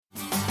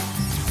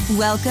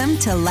Welcome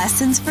to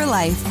Lessons for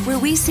Life, where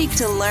we seek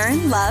to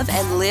learn, love,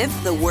 and live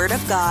the Word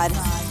of God.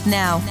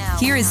 Now,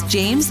 here is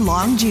James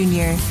Long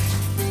Jr.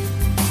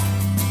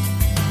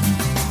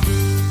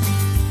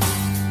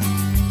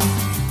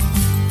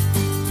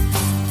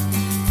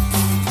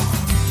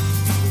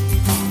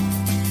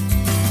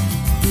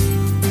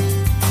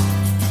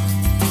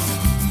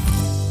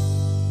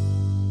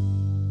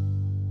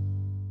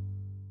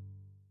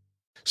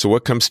 So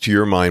what comes to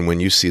your mind when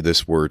you see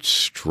this word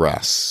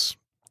stress?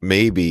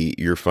 Maybe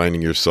you're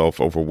finding yourself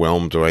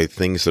overwhelmed by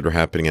things that are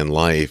happening in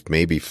life.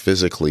 Maybe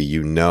physically,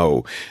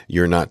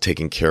 you're not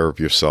taking care of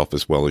yourself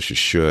as well as you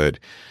should.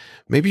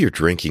 Maybe you're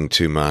drinking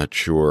too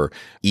much or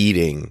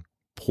eating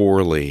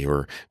poorly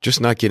or just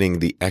not getting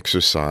the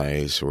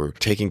exercise or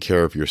taking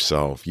care of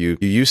yourself. You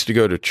used to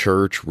go to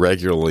church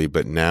regularly,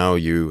 but now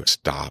you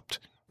stopped.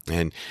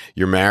 And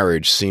your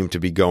marriage seemed to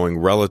be going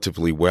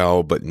relatively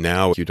well, but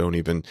now you don't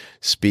even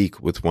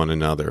speak with one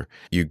another.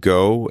 You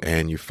go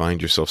and you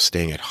find yourself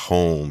staying at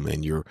home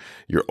and you're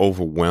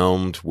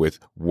overwhelmed with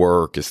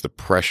work as the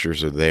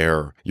pressures are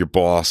there. Your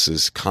boss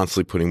is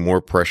constantly putting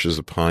more pressures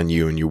upon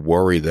you, and you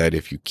worry that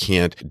if you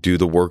can't do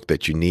the work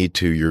that you need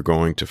to, you're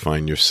going to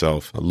find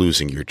yourself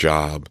losing your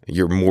job.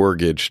 You're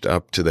mortgaged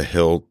up to the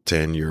hilt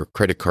and your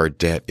credit card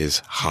debt is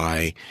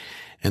high.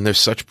 And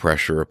there's such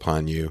pressure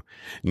upon you.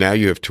 Now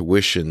you have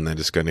tuition that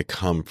is going to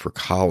come for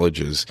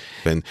colleges,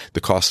 and the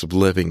cost of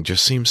living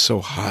just seems so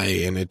high,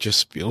 and it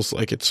just feels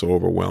like it's so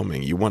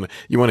overwhelming. You want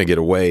to get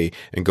away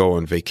and go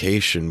on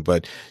vacation,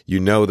 but you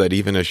know that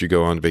even as you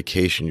go on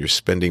vacation, you're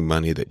spending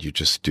money that you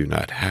just do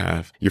not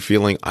have. You're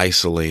feeling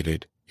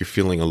isolated. You're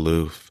feeling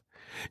aloof.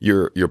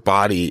 Your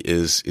body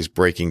is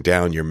breaking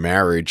down. Your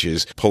marriage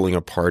is pulling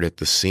apart at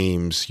the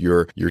seams.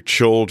 Your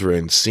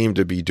children seem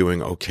to be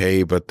doing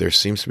okay, but there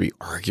seems to be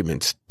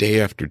arguments day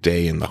after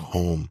day in the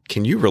home.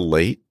 Can you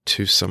relate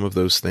to some of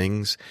those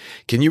things?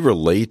 Can you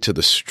relate to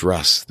the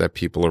stress that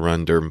people are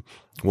under?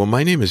 Well,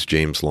 my name is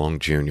James Long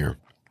Jr.,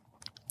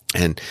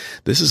 and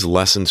this is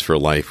Lessons for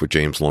Life with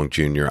James Long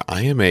Jr.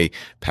 I am a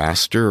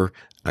pastor,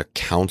 a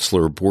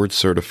counselor,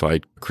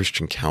 board-certified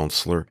Christian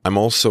counselor. I'm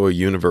also a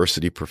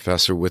university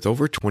professor with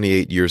over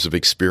 28 years of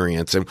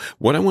experience. And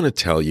what I want to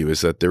tell you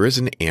is that there is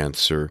an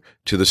answer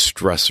to the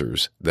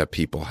stressors that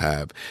people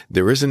have.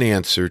 There is an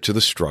answer to the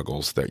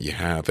struggles that you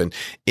have. And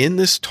in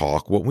this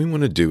talk, what we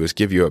want to do is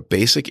give you a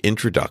basic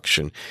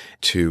introduction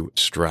to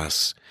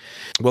stress.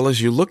 Well,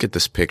 as you look at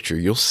this picture,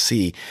 you'll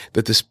see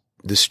that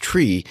this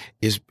tree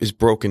is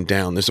broken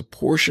down. There's a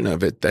portion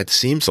of it that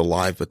seems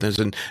alive, but there's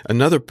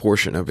another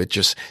portion of it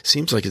just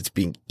seems like it's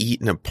being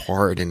eaten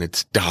apart and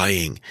it's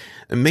dying.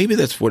 And maybe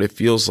that's what it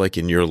feels like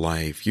in your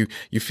life. You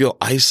feel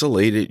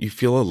isolated. You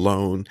feel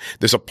alone.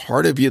 There's a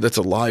part of you that's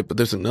alive, but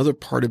there's another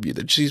part of you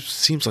that just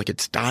seems like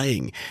it's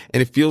dying.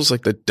 And it feels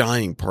like the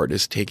dying part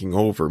is taking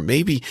over.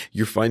 Maybe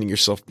you're finding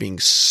yourself being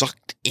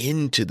sucked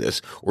into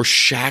this or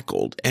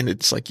shackled, and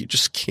it's like you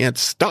just can't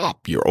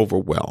stop. You're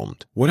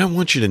overwhelmed. What I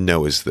want you to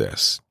know is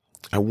this.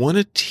 I want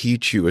to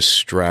teach you a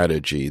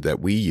strategy that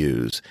we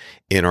use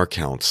in our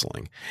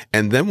counseling.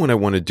 And then what I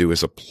want to do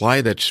is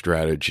apply that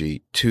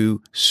strategy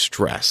to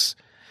stress.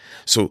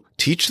 So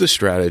teach the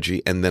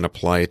strategy and then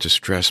apply it to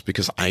stress,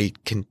 because I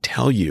can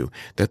tell you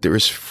that there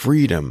is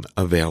freedom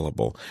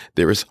available.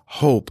 There is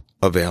hope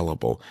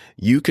available.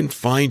 You can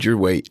find your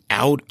way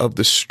out of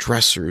the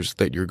stressors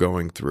that you're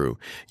going through.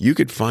 You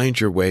could find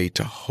your way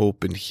to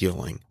hope and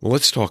healing. Well,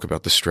 let's talk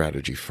about the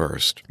strategy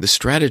first. The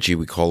strategy,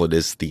 we call it,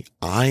 is the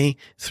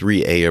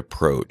I3A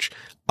approach.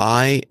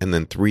 I and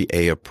then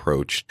 3A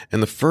approach.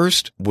 And the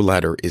first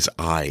letter is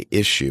I,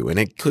 issue, and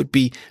it could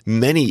be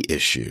many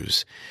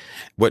issues.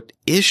 What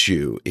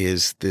issue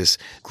is this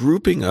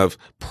grouping of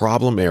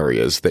problem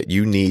areas that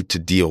you need to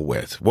deal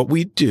with. What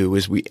we do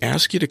is we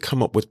ask you to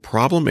come up with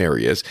problem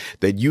areas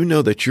that you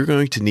know that you're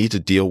going to need to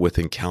deal with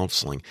in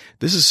counseling.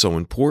 This is so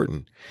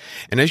important.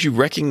 And as you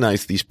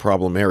recognize these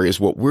problem areas,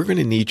 what we're going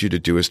to need you to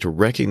do is to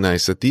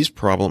recognize that these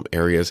problem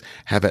areas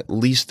have at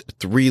least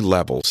 3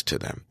 levels to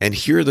them. And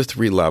here are the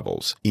 3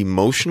 levels: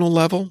 emotional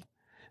level,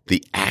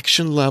 the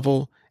action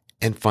level,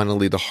 and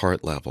finally, the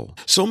heart level.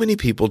 So many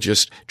people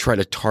just try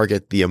to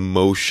target the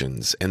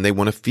emotions and they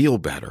want to feel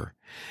better.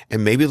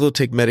 And maybe they'll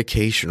take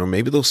medication, or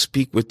maybe they'll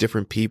speak with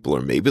different people,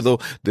 or maybe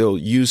they'll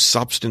use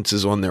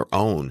substances on their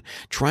own,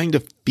 trying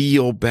to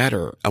feel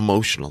better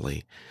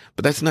emotionally.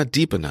 But that's not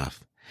deep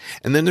enough.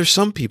 And then there's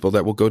some people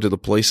that will go to the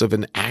place of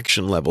an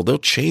action level. They'll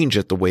change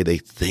at the way they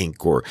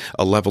think, or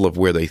a level of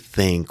where they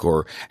think,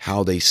 or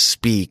how they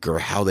speak, or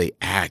how they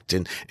act.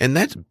 And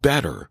that's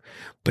better,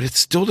 but it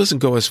still doesn't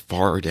go as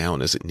far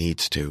down as it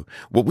needs to.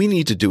 What we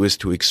need to do is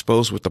to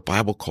expose what the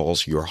Bible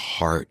calls your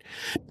heart.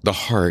 The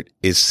heart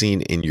is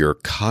seen in your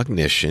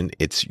cognition.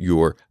 It's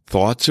your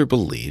thoughts or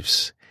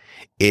beliefs.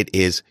 It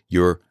is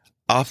your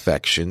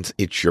affections.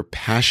 It's your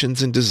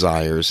passions and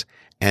desires.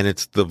 And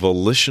it's the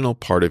volitional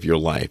part of your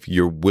life,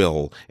 your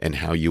will, and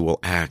how you will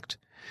act.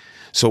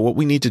 So what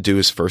we need to do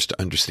is first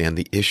to understand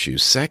the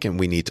issues. Second,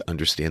 we need to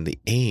understand the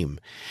aim.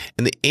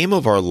 And the aim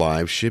of our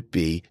lives should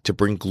be to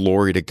bring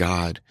glory to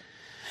God.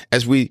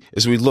 As we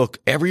look,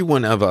 every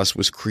one of us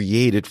was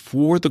created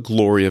for the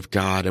glory of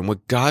God. And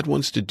what God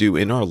wants to do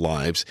in our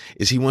lives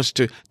is he wants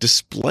to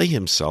display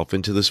himself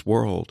into this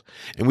world.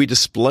 And we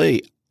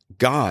display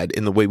God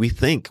in the way we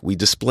think. We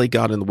display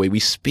God in the way we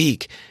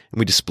speak. And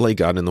we display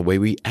God in the way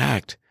we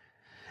act.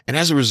 And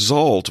as a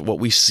result, what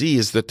we see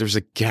is that there's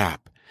a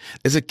gap.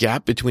 There's a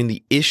gap between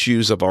the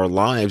issues of our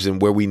lives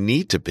and where we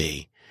need to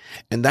be.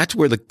 And that's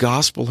where the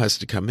gospel has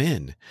to come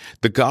in.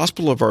 The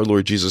gospel of our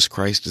Lord Jesus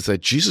Christ is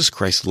that Jesus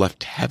Christ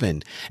left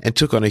heaven and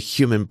took on a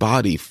human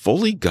body,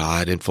 fully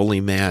God and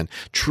fully man,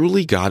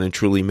 truly God and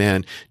truly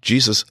man.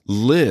 Jesus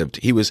lived.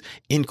 He was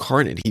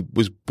incarnate. He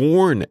was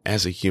born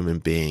as a human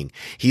being.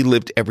 He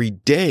lived every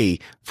day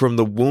from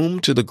the womb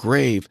to the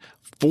grave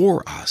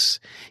for us.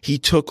 He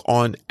took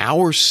on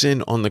our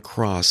sin on the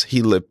cross.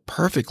 He lived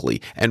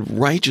perfectly and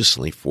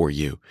righteously for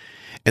you.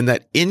 And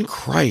that in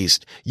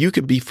Christ, you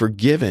could be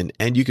forgiven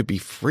and you could be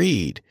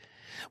freed.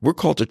 We're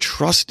called to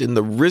trust in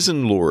the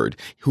risen Lord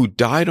who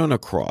died on a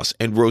cross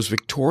and rose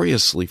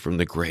victoriously from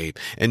the grave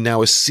and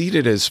now is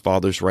seated at his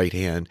Father's right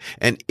hand.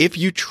 And if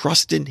you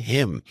trust in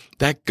him,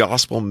 that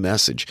gospel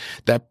message,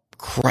 that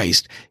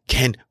Christ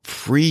can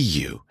free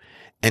you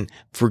and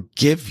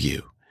forgive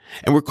you.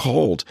 And we're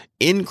called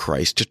in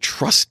Christ to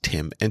trust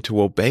him and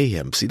to obey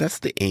him. See, that's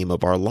the aim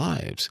of our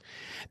lives.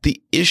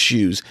 The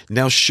issues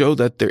now show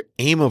that the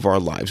aim of our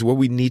lives, where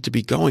we need to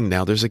be going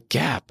now, there's a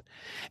gap.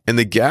 And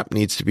the gap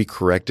needs to be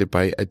corrected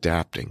by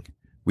adapting.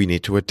 We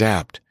need to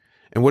adapt.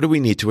 And what do we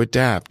need to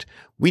adapt?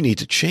 We need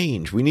to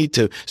change. We need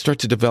to start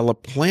to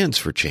develop plans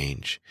for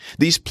change.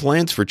 These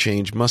plans for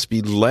change must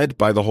be led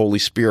by the Holy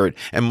Spirit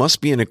and must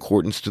be in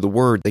accordance to the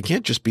Word. They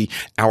can't just be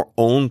our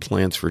own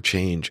plans for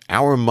change.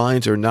 Our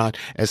minds are not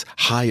as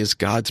high as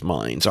God's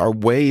minds. Our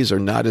ways are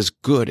not as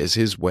good as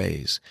his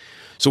ways.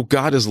 So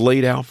God has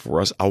laid out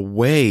for us a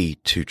way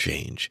to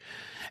change.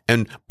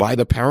 And by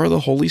the power of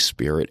the Holy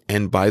Spirit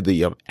and by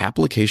the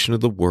application of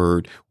the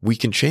Word, we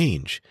can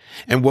change.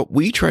 And what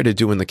we try to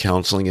do in the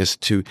counseling is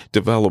to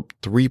develop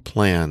 3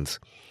 plans.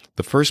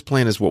 The first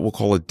plan is what we'll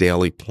call a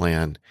daily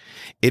plan.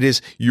 It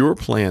is your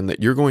plan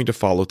that you're going to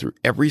follow through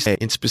every day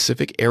in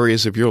specific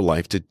areas of your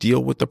life to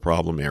deal with the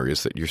problem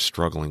areas that you're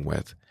struggling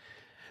with.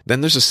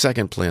 Then there's a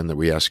second plan that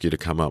we ask you to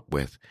come up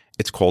with.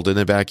 It's called an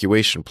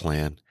evacuation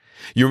plan.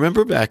 You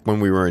remember back when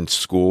we were in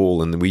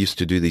school and we used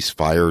to do these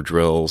fire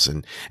drills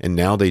and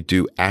now they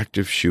do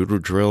active shooter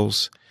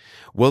drills?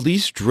 Well,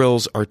 these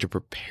drills are to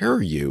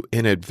prepare you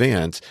in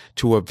advance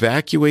to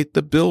evacuate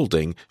the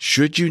building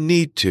should you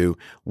need to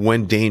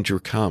when danger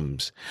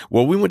comes.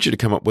 Well, we want you to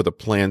come up with a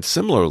plan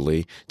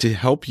similarly to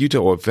help you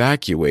to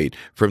evacuate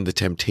from the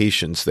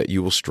temptations that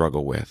you will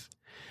struggle with.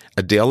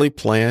 A daily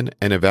plan,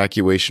 an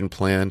evacuation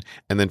plan,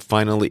 and then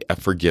finally a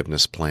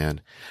forgiveness plan.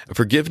 A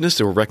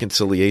forgiveness or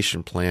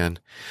reconciliation plan.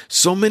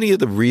 So many of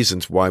the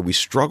reasons why we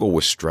struggle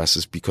with stress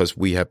is because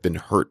we have been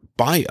hurt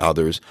by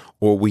others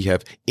or we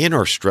have in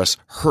our stress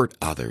hurt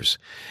others.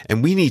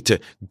 And we need to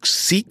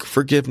seek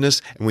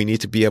forgiveness and we need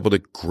to be able to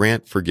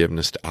grant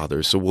forgiveness to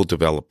others. So we'll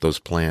develop those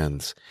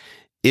plans.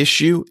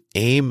 Issue,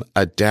 aim,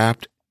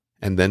 adapt,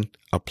 and then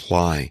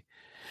apply.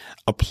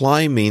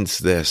 Apply means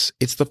this.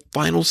 It's the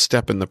final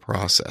step in the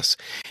process.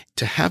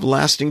 To have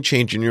lasting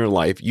change in your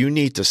life, you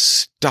need to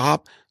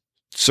stop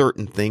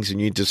certain things and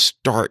you need to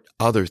start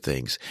other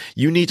things.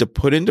 You need to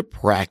put into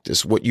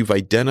practice what you've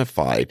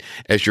identified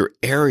as your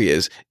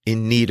areas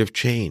in need of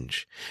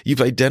change. You've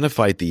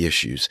identified the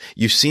issues.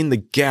 You've seen the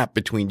gap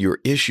between your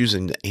issues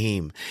and the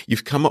aim.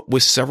 You've come up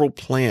with several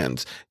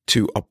plans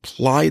to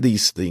apply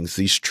these things,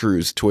 these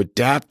truths, to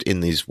adapt in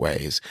these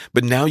ways.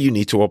 But now you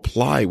need to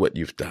apply what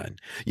you've done.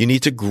 You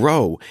need to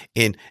grow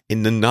in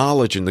the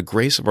knowledge and the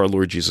grace of our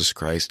Lord Jesus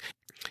Christ.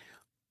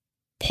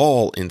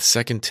 Paul in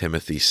 2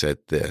 Timothy said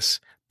this,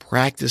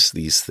 practice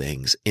these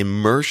things,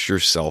 immerse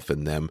yourself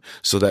in them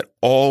so that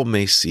all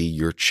may see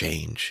your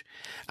change.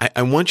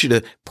 I want you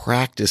to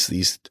practice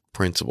these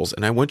principles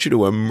and I want you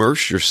to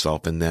immerse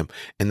yourself in them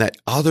and that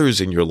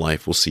others in your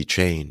life will see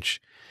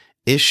change.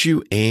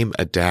 Issue, aim,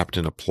 adapt,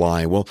 and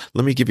apply. Well,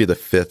 let me give you the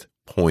 5th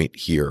point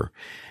here.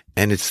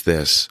 And it's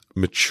this,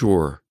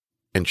 mature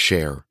and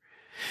share.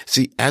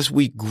 See, as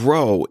we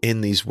grow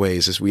in these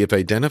ways, as we have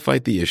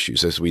identified the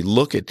issues, as we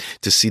look at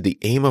to see the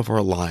aim of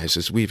our lives,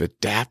 as we've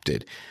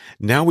adapted,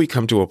 now we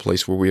come to a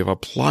place where we have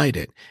applied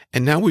it,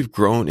 and now we've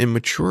grown in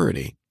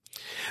maturity.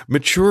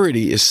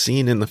 Maturity is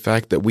seen in the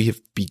fact that we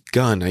have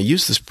begun. I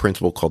use this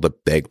principle called the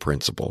beg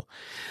principle.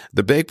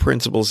 The beg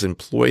principle is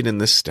employed in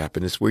this step,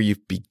 and it's where you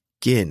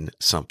begin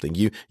something.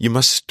 You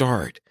must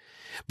start.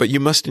 But you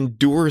must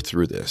endure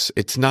through this.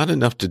 It's not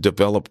enough to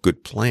develop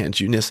good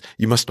plans. You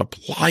must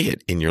apply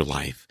it in your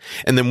life.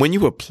 And then when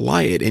you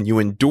apply it and you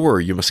endure,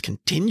 you must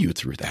continue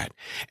through that.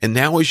 And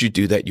now as you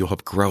do that, you'll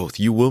have growth.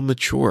 You will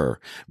mature.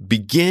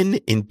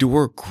 Begin,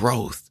 endure,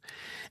 growth.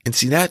 And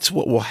see, that's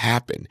what will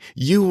happen.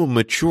 You will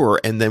mature.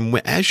 And then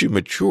as you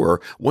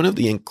mature, one of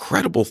the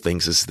incredible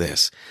things is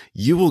this.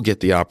 You will get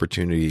the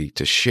opportunity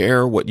to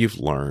share what you've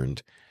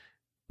learned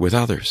with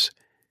others.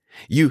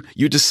 You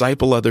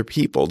disciple other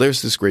people.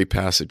 There's this great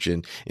passage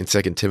in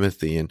 2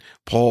 Timothy, and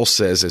Paul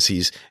says, as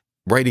he's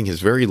writing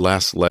his very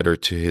last letter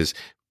to his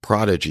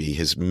prodigy,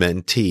 his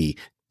mentee,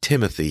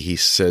 Timothy, he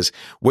says,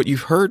 "What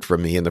you've heard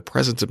from me in the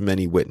presence of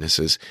many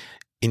witnesses,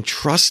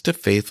 entrust to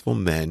faithful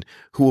men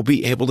who will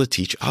be able to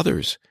teach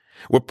others."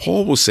 What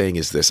Paul was saying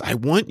is this: I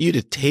want you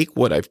to take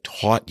what I've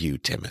taught you,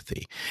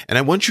 Timothy, and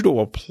I want you to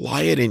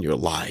apply it in your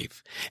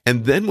life.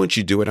 And then once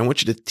you do it, I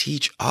want you to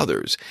teach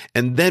others.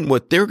 And then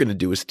what they're going to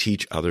do is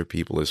teach other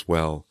people as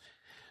well.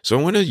 So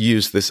I want to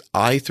use this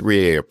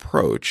I3A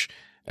approach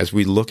as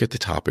we look at the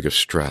topic of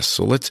stress.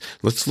 So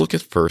let's look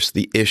at first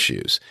the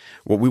issues.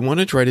 What we want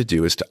to try to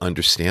do is to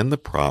understand the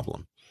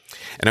problem.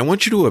 And I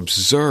want you to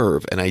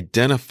observe and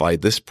identify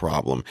this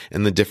problem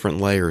and the different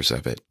layers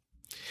of it.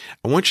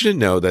 I want you to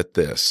know that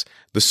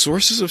the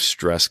sources of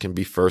stress can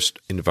be first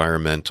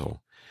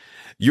environmental.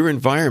 Your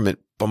environment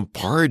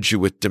bombards you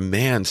with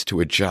demands to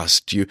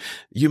adjust.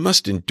 You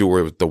must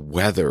endure the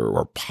weather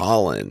or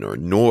pollen or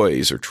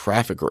noise or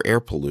traffic or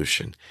air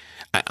pollution.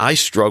 I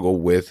struggle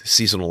with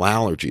seasonal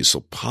allergies, so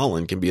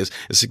pollen can be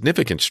a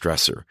significant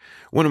stressor.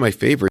 One of my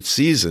favorite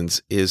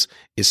seasons is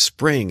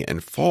spring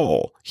and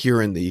fall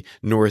here in the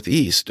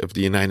Northeast of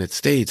the United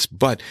States.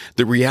 But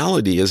the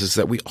reality is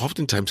that we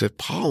oftentimes have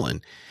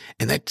pollen,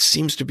 and that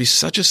seems to be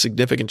such a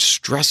significant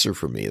stressor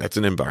for me. That's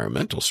an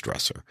environmental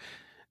stressor.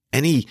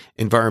 Any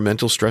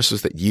environmental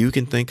stresses that you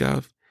can think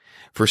of?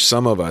 For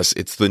some of us,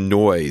 it's the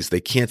noise.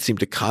 They can't seem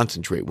to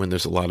concentrate when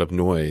there's a lot of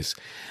noise.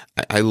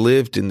 I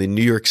lived in the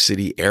New York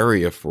City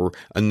area for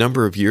a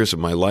number of years of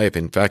my life.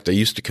 In fact, I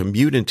used to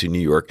commute into New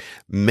York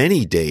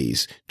many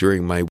days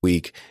during my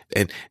week,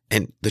 and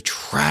the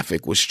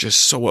traffic was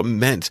just so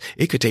immense.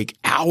 It could take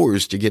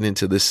hours to get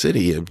into the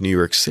city of New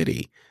York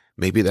City.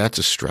 Maybe that's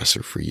a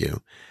stressor for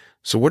you.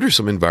 So what are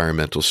some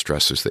environmental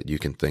stressors that you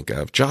can think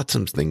of? Jot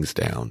some things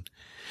down.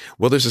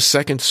 Well, there's a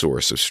second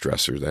source of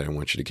stressor that I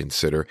want you to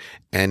consider,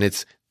 and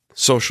it's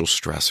social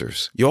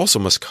stressors. You also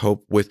must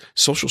cope with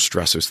social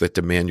stressors that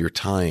demand your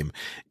time.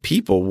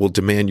 People will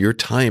demand your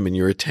time and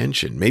your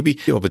attention. Maybe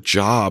you have a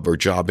job or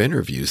job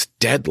interviews,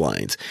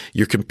 deadlines.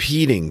 You're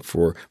competing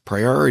for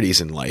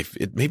priorities in life.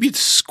 Maybe it's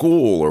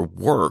school or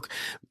work.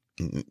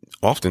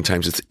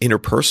 Oftentimes it's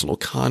interpersonal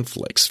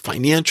conflicts,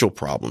 financial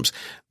problems.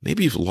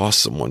 Maybe you've lost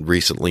someone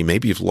recently.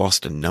 Maybe you've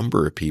lost a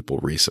number of people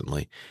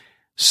recently.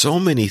 So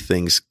many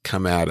things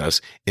come at us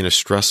in a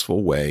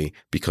stressful way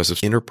because of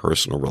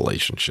interpersonal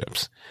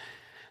relationships.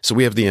 So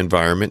we have the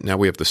environment. Now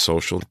we have the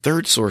social. The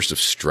third source of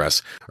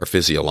stress are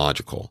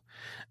physiological.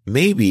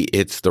 Maybe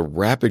it's the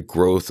rapid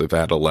growth of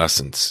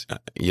adolescence.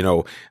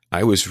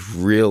 I was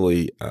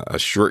really a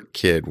short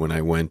kid when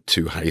I went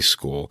to high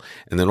school.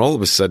 And then all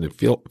of a sudden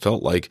it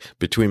felt like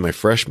between my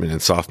freshman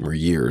and sophomore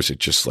years, it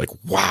just like,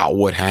 wow,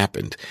 what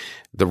happened?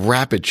 The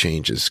rapid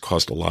changes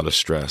caused a lot of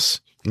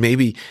stress.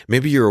 Maybe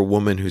you're a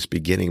woman who's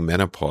beginning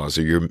menopause,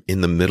 or you're in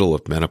the middle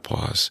of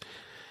menopause.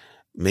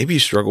 Maybe you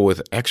struggle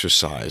with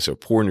exercise or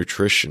poor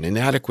nutrition,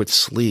 inadequate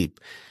sleep,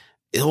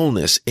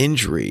 illness,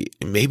 injury,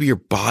 and maybe your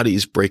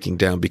body's breaking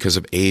down because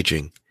of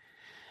aging.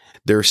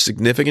 There are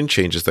significant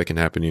changes that can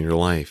happen in your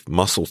life: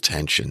 muscle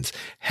tensions,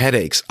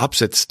 headaches,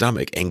 upset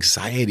stomach,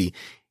 anxiety,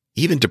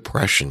 even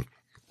depression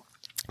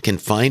can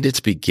find its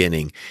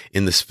beginning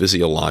in this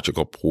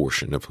physiological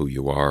portion of who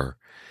you are.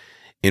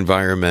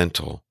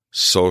 Environmental,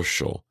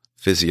 social,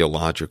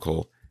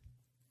 physiological,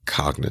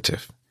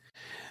 cognitive.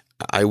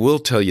 I will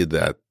tell you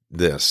that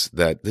this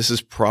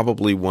is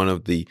probably one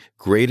of the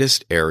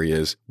greatest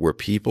areas where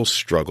people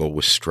struggle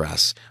with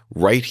stress,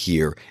 right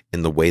here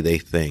in the way they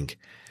think.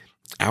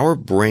 Our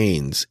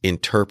brains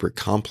interpret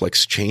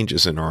complex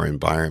changes in our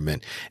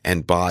environment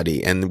and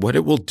body, and what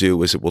it will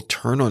do is it will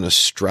turn on a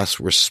stress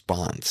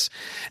response.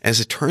 As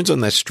it turns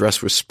on that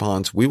stress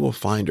response, we will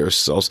find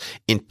ourselves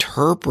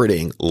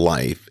interpreting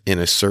life in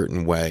a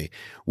certain way.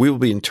 We will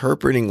be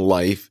interpreting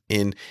life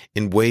in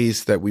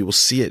ways that we will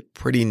see it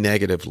pretty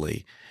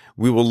negatively.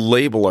 We will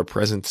label our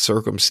present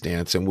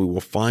circumstance, and we will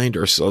find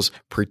ourselves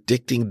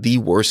predicting the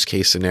worst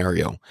case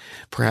scenario.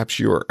 Perhaps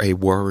you're a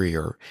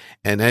worrier,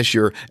 and as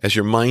your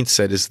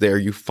mindset is there,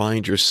 you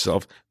find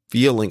yourself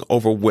feeling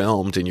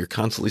overwhelmed, and you're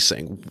constantly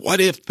saying, what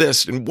if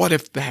this and what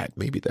if that?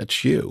 Maybe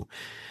that's you.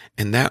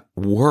 And that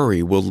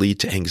worry will lead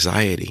to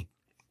anxiety.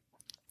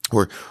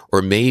 Or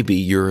maybe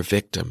you're a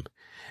victim,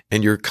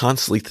 and you're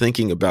constantly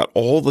thinking about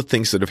all the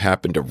things that have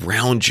happened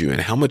around you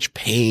and how much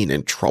pain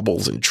and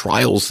troubles and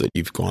trials that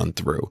you've gone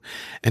through.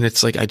 And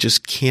it's like, I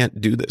just can't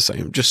do this. I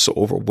am just so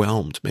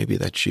overwhelmed. Maybe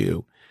that's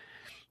you.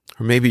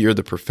 Or maybe you're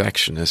the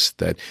perfectionist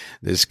that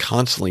is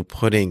constantly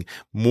putting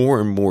more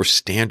and more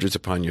standards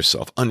upon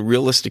yourself,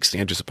 unrealistic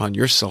standards upon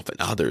yourself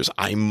and others.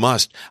 I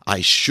must,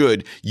 I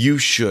should, you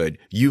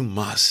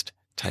must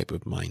type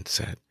of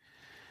mindset.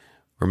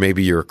 Or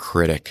maybe you're a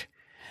critic.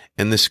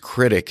 And this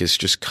critic is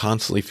just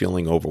constantly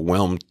feeling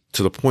overwhelmed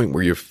to the point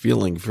where you're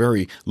feeling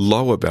very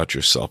low about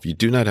yourself. You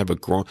do not have a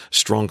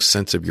strong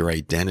sense of your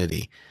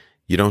identity.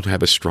 You don't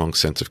have a strong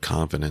sense of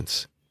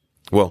confidence.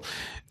 Well,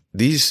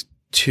 these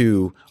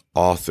two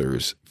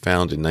authors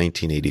found in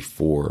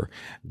 1984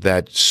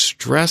 that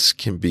stress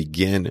can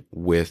begin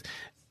with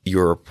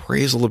your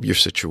appraisal of your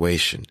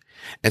situation.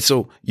 And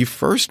so you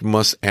first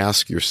must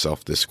ask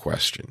yourself this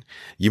question.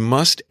 You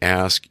must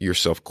ask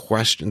yourself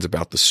questions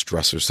about the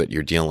stressors that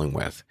you're dealing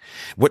with.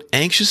 What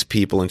anxious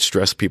people and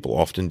stressed people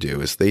often do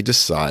is they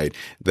decide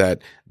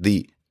that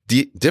the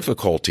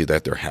difficulty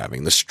that they're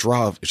having, the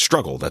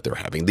struggle that they're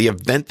having, the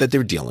event that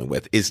they're dealing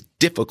with is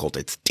difficult,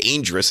 it's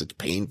dangerous, it's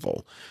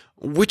painful,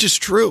 which is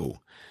true.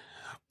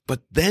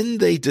 But then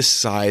they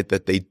decide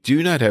that they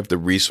do not have the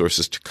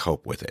resources to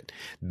cope with it.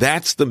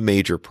 That's the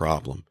major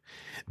problem.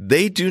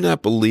 They do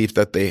not believe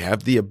that they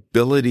have the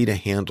ability to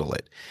handle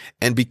it.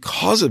 And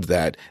because of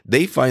that,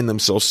 they find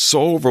themselves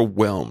so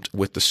overwhelmed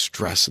with the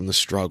stress and the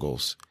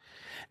struggles.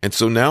 And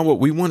so now what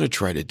we want to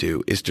try to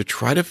do is to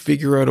try to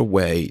figure out a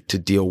way to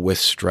deal with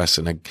stress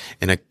in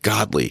a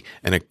godly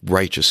and a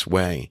righteous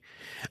way.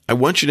 I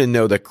want you to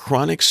know that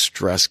chronic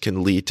stress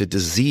can lead to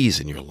disease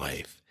in your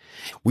life.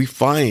 We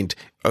find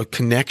a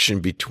connection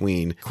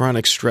between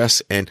chronic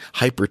stress and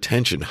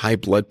hypertension, high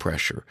blood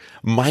pressure,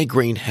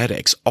 migraine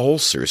headaches,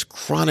 ulcers,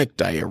 chronic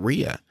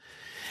diarrhea.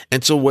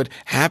 And so what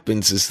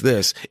happens is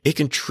this: it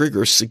can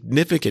trigger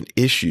significant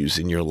issues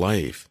in your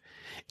life.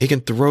 It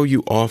can throw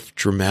you off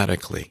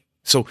dramatically.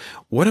 So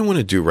what I want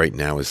to do right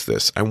now is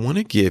this. I want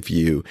to give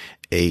you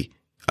an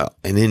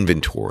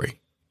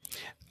inventory,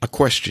 a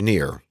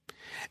questionnaire.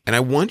 And I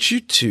want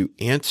you to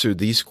answer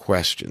these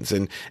questions.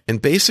 And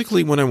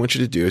basically what I want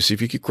you to do is,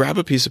 if you could grab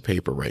a piece of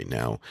paper right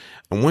now,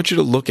 I want you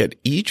to look at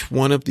each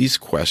one of these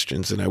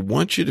questions, and I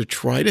want you to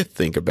try to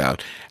think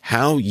about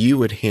how you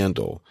would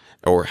handle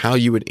or how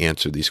you would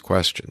answer these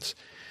questions.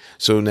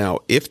 So now,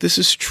 if this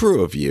is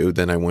true of you,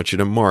 then I want you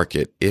to mark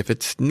it. If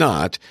it's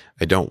not,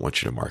 I don't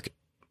want you to mark it.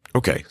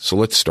 Okay, so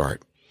let's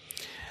start.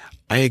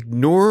 I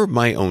ignore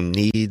my own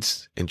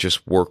needs and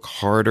just work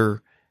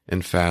harder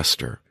and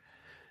faster.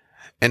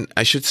 And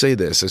I should say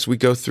this, as we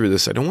go through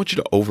this, I don't want you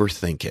to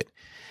overthink it.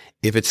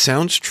 If it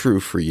sounds true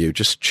for you,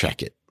 just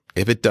check it.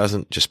 If it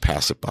doesn't, just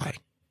pass it by.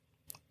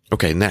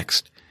 Okay,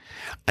 next.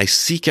 I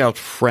seek out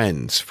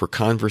friends for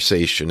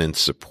conversation and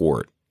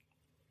support.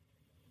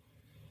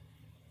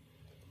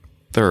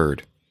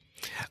 Third,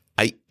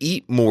 I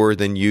eat more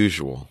than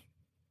usual.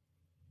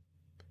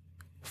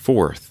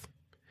 Fourth,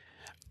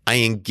 I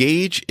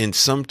engage in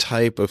some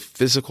type of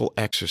physical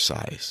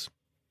exercise.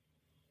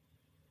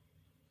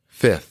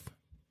 Fifth,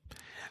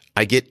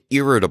 I get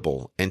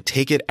irritable and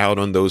take it out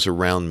on those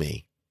around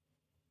me.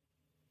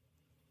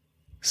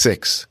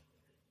 6,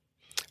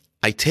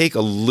 I take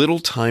a little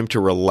time to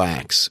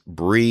relax,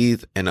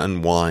 breathe, and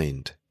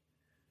unwind.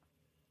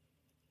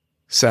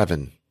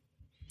 7,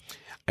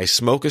 I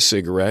smoke a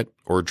cigarette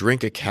or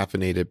drink a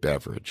caffeinated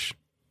beverage.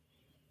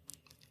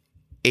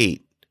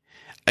 8,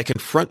 I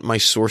confront my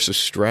source of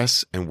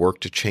stress and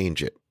work to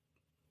change it.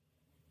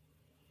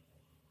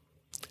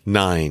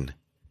 9,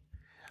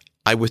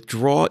 I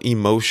withdraw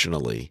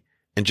emotionally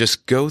and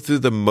just go through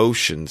the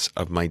motions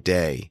of my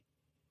day.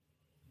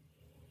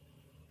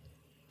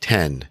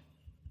 10,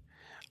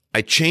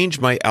 I change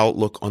my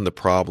outlook on the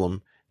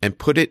problem and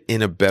put it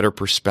in a better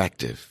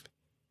perspective.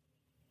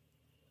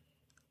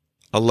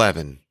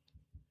 11,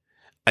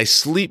 I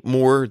sleep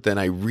more than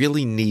I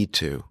really need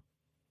to.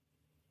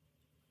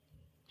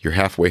 You're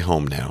halfway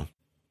home now.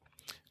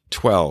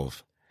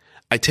 12,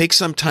 I take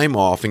some time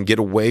off and get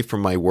away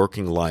from my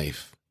working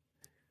life.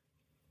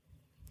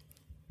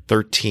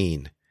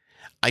 13,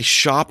 I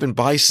shop and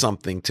buy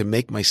something to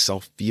make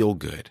myself feel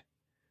good.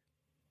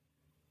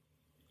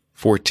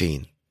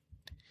 14,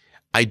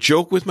 I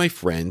joke with my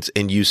friends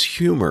and use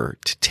humor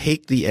to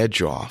take the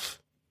edge off.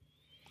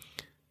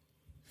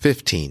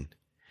 15,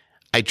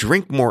 I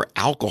drink more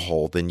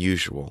alcohol than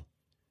usual.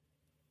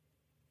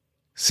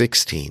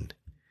 16,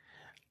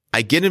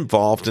 I get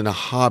involved in a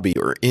hobby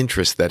or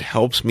interest that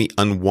helps me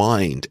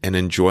unwind and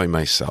enjoy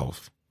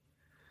myself.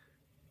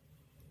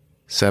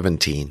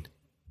 17,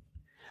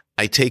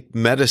 I take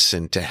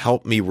medicine to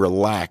help me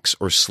relax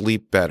or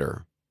sleep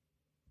better.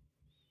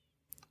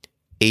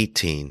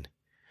 18,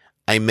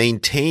 I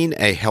maintain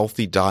a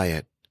healthy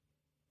diet.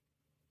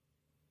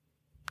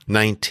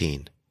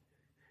 19,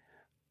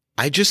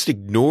 I just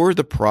ignore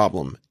the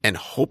problem and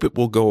hope it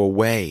will go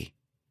away.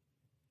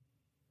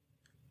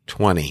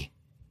 20,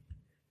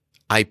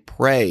 I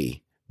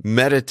pray,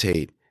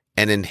 meditate,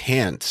 and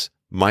enhance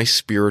my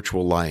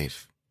spiritual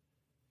life.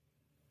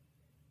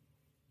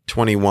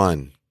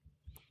 21,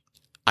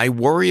 I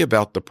worry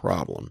about the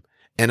problem,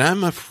 and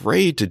I'm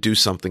afraid to do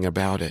something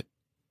about it.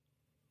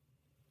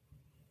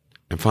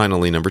 And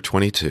finally, number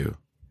 22,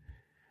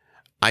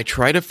 I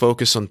try to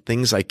focus on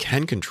things I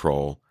can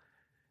control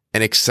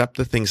and accept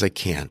the things I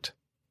can't.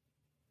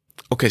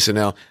 Okay, so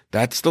now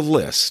that's the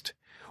list.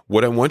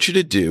 What I want you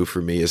to do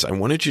for me is I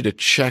wanted you to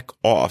check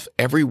off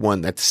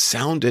everyone that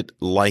sounded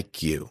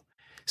like you,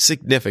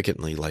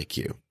 significantly like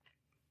you.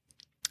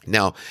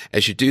 Now,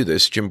 as you do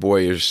this, Jim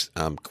Boyer's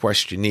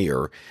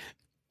questionnaire,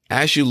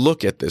 as you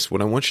look at this,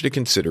 what I want you to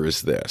consider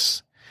is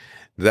this,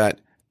 that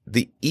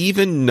the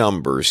even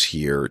numbers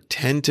here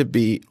tend to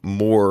be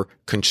more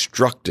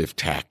constructive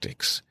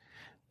tactics.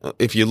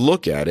 If you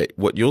look at it,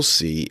 what you'll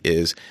see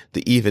is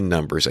the even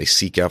numbers. I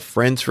seek out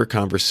friends for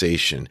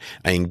conversation.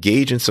 I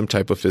engage in some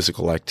type of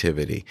physical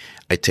activity.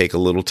 I take a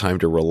little time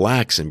to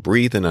relax and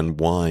breathe and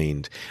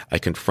unwind. I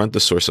confront the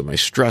source of my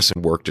stress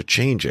and work to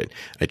change it.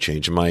 I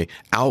change my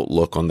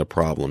outlook on the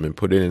problem and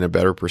put it in a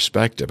better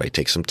perspective. I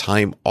take some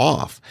time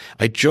off.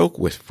 I joke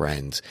with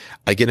friends.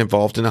 I get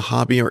involved in a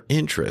hobby or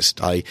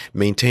interest. I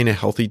maintain a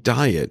healthy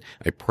diet.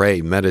 I pray,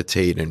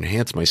 meditate, and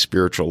enhance my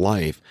spiritual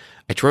life.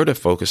 I try to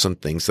focus on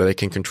things that I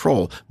can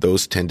control.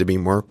 Those tend to be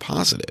more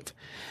positive.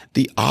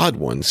 The odd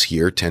ones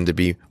here tend to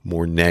be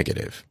more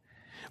negative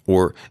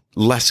or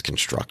less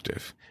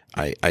constructive.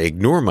 I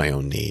ignore my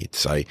own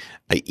needs. I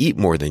eat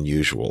more than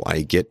usual.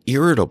 I get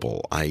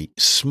irritable. I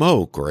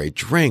smoke or I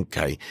drink.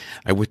 I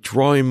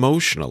withdraw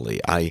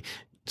emotionally. I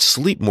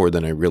sleep more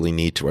than I really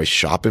need to. I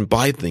shop and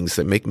buy things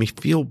that make me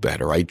feel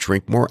better. I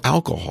drink more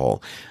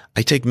alcohol.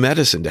 I take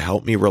medicine to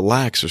help me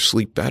relax or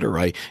sleep better.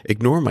 I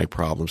ignore my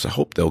problems. I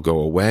hope they'll go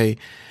away.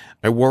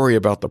 I worry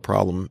about the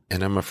problem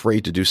and I'm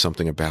afraid to do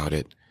something about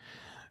it.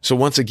 So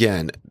once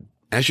again,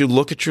 as you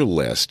look at your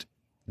list,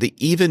 the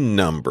even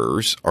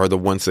numbers are the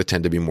ones that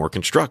tend to be more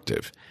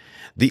constructive.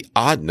 The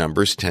odd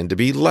numbers tend to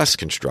be less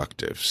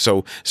constructive.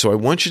 So I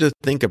want you to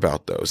think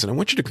about those, and I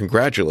want you to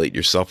congratulate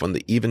yourself on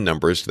the even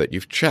numbers that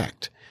you've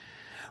checked.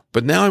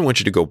 But now I want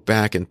you to go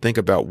back and think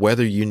about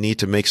whether you need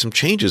to make some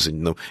changes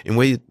in the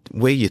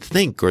way you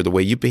think or the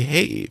way you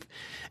behave.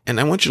 And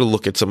I want you to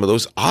look at some of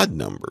those odd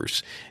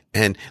numbers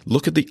and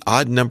look at the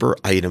odd number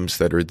items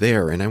that are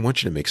there. And I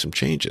want you to make some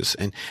changes.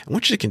 And I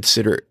want you to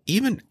consider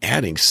even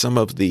adding some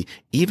of the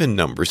even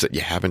numbers that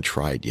you haven't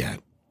tried yet.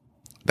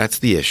 That's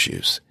the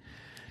issues.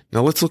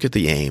 Now let's look at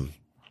the aim.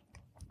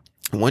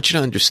 I want you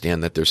to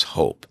understand that there's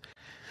hope.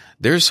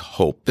 There's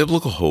hope,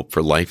 biblical hope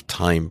for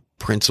lifetime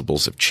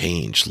principles of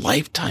change,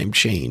 lifetime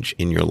change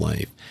in your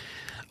life.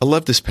 I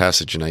love this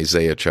passage in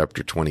Isaiah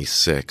chapter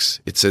 26.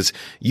 It says,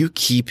 "You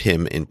keep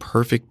him in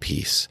perfect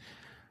peace,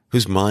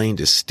 whose mind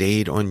is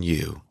stayed on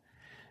you,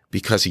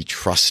 because he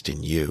trusts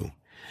in you."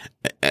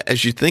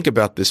 As you think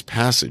about this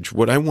passage,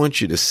 what I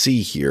want you to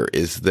see here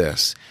is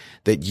this,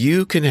 that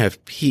you can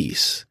have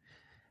peace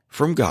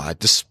from God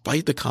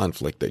despite the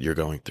conflict that you're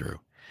going through.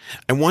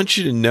 I want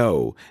you to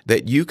know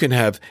that you can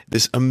have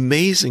this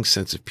amazing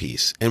sense of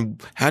peace.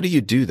 And how do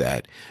you do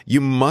that? You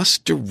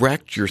must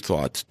direct your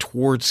thoughts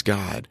towards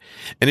God.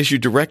 And as you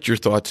direct your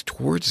thoughts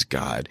towards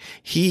God,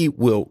 he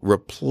will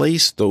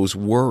replace those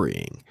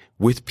worrying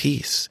with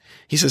peace.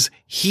 He says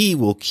he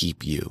will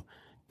keep you.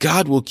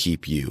 God will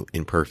keep you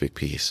in perfect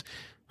peace,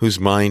 whose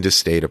mind is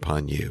stayed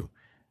upon you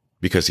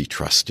because he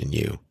trusts in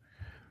you.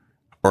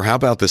 Or how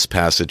about this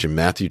passage in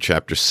Matthew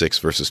chapter 6,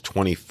 verses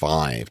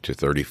 25 to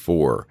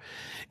 34?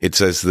 It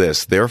says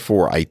this,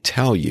 "Therefore I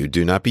tell you,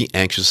 do not be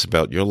anxious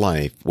about your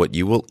life, what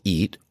you will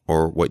eat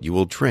or what you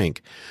will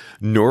drink,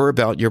 nor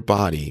about your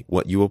body,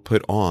 what you will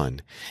put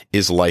on.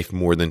 Is life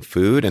more than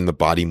food and the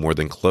body more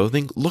than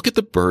clothing? Look at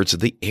the birds of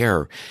the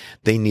air.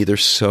 They neither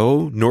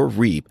sow nor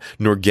reap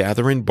nor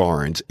gather in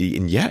barns,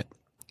 and yet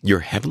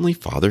your heavenly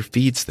Father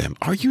feeds them.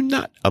 Are you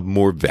not of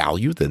more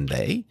value than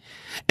they?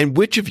 And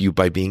which of you,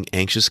 by being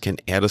anxious, can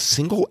add a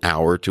single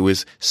hour to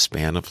his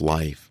span of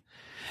life?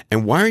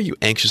 And why are you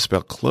anxious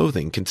about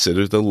clothing?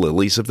 Consider the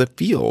lilies of the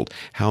field,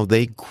 how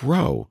they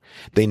grow.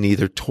 They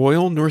neither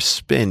toil nor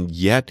spin,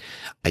 yet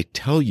I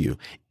tell you,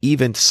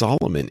 even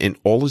Solomon in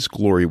all his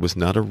glory was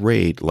not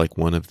arrayed like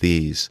one of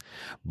these.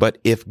 But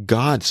if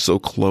God so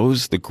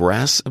clothes the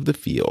grass of the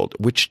field,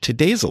 which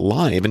today is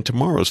alive and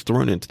tomorrow is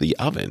thrown into the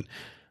oven,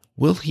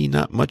 will he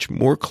not much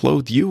more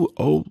clothe you,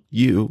 O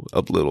you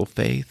of little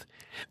faith?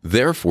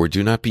 Therefore,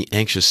 do not be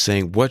anxious,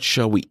 saying, what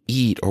shall we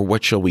eat, or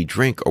what shall we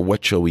drink, or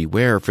what shall we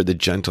wear? For the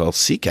Gentiles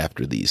seek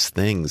after these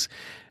things,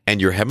 and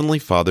your heavenly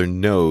Father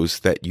knows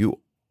that you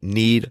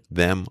need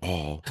them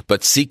all.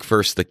 But seek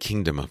first the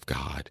kingdom of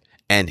God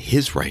and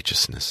his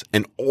righteousness,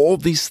 and all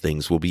these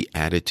things will be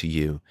added to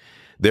you.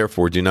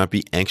 Therefore, do not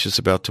be anxious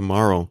about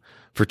tomorrow,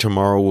 for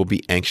tomorrow will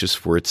be anxious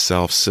for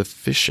itself.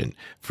 Sufficient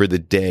for the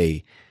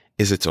day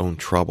is its own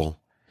trouble.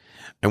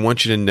 I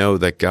want you to know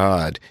that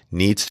God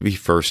needs to be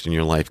first in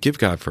your life. Give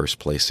God first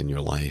place in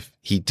your life.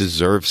 He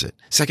deserves it.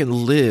 Second,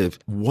 live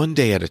one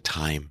day at a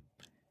time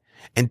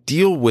and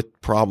deal with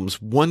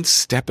problems one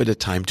step at a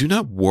time. Do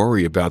not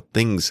worry about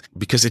things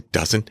because it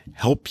doesn't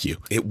help you.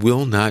 It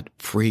will not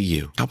free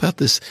you. How about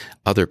this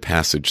other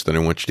passage that I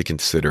want you to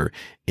consider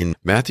in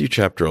Matthew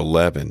chapter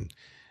 11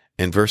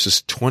 and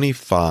verses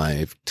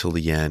 25 till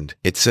the end?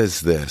 It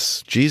says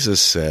this, Jesus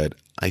said,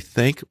 I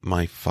thank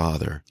my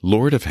Father,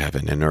 Lord of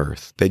heaven and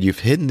earth, that you've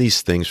hidden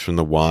these things from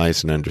the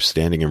wise and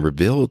understanding and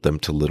revealed them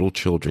to little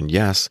children.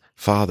 Yes,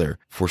 Father,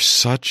 for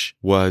such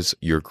was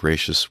your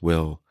gracious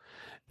will.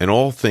 And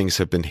all things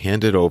have been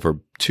handed over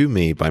to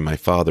me by my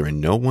Father,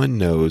 and no one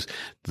knows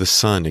the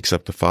Son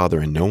except the Father,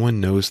 and no one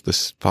knows the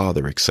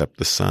Father except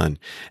the Son,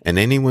 and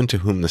anyone to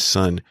whom the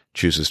Son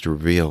chooses to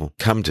reveal.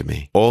 Come to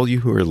me, all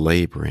you who are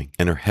laboring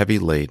and are heavy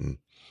laden,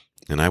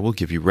 and I will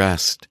give you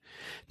rest.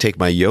 Take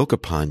my yoke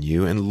upon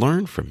you and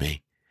learn from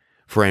me,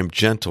 for I am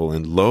gentle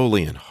and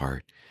lowly in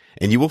heart,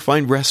 and you will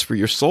find rest for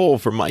your soul,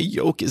 for my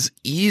yoke is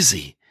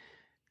easy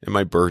and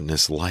my burden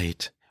is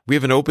light. We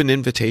have an open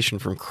invitation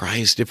from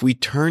Christ. If we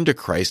turn to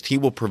Christ, he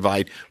will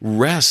provide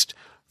rest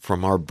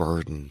from our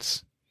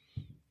burdens.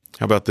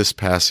 How about this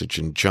passage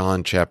in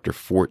John chapter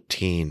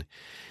 14?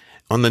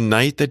 On the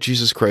night that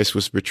Jesus Christ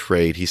was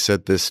betrayed, he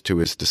said this to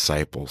his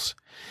disciples.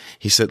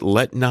 He said,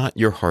 "Let not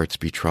your hearts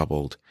be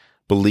troubled.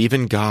 Believe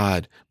in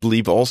God.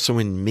 Believe also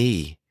in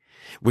me."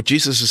 What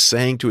Jesus is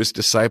saying to his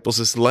disciples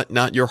is, let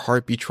not your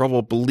heart be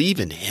troubled. Believe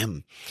in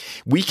him.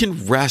 We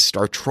can rest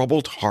our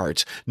troubled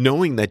hearts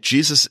knowing that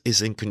Jesus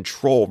is in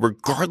control,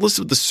 regardless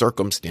of the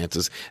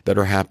circumstances that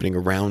are happening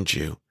around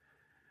you.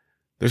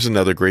 There's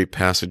another great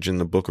passage in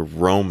the book of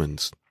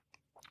Romans.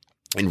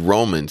 In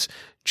Romans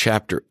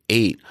chapter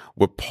 8,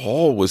 what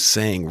Paul was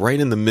saying right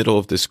in the middle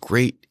of this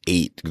great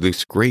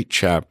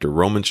chapter,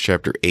 Romans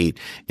chapter 8,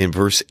 in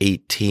verse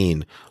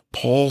 18,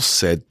 Paul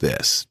said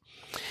this.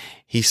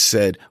 He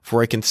said,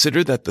 "For I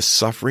consider that the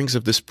sufferings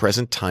of this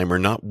present time are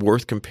not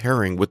worth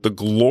comparing with the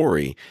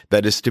glory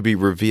that is to be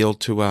revealed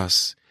to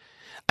us."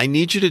 I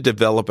need you to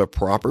develop a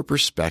proper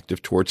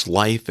perspective towards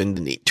life and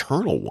an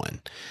eternal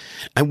one.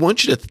 I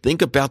want you to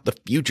think about the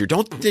future.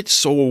 Don't get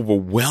so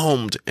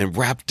overwhelmed and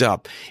wrapped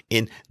up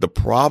in the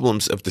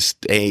problems of this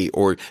day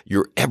or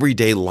your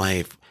everyday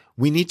life.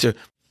 We need to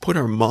put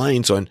our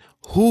minds on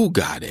who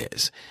God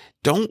is.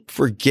 Don't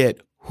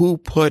forget who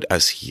put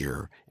us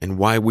here and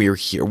why we are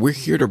here. We're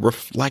here to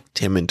reflect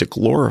him and to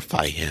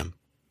glorify him.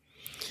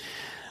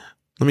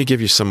 Let me give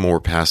you some more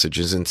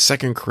passages. In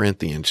 2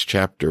 Corinthians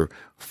chapter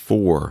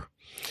 4,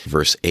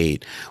 verse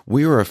 8,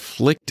 we are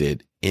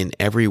afflicted in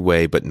every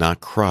way but not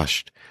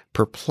crushed,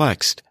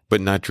 perplexed but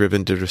not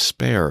driven to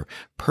despair,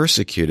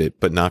 persecuted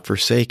but not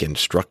forsaken,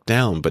 struck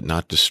down but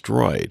not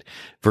destroyed.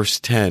 Verse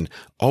 10,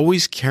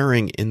 always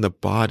carrying in the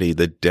body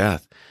the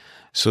death,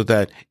 so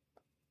that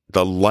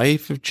the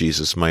life of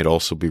Jesus might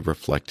also be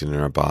reflected in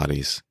our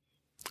bodies.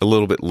 A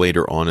little bit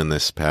later on in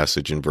this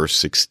passage, in verse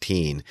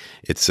 16,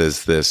 it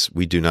says this,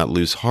 we do not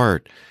lose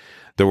heart.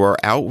 Though our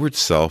outward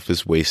self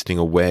is wasting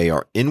away,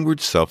 our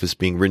inward self is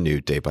being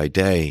renewed day by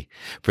day.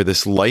 For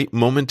this light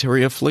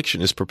momentary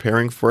affliction is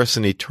preparing for us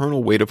an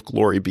eternal weight of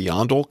glory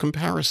beyond all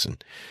comparison,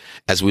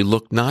 as we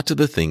look not to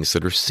the things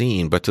that are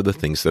seen, but to the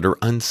things that are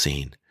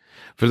unseen.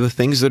 For the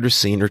things that are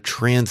seen are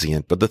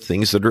transient, but the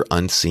things that are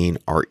unseen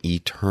are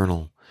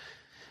eternal.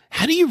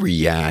 How do you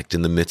react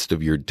in the midst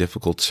of your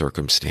difficult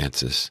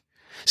circumstances?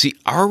 See,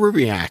 our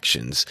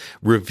reactions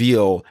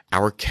reveal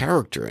our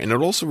character, and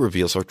it also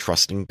reveals our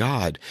trust in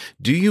God.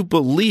 Do you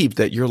believe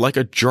that you're like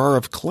a jar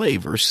of clay,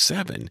 verse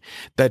 7,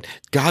 that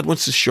God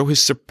wants to show his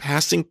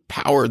surpassing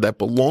power that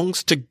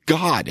belongs to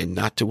God and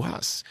not to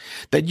us?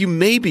 That you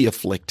may be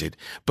afflicted,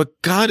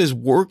 but God is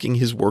working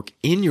his work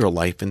in your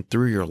life and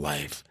through your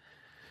life.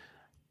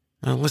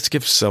 Now, let's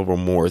give several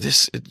more.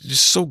 This is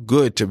so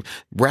good to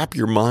wrap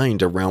your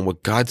mind around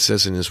what God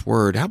says in his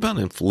word. How about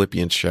in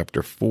Philippians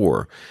chapter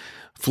 4?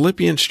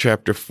 Philippians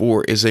chapter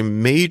 4 is a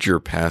major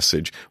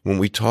passage when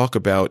we talk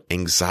about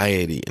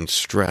anxiety and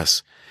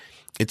stress.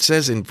 It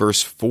says in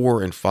verse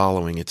 4 and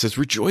following, it says,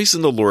 rejoice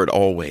in the Lord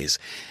always.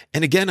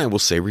 And again, I will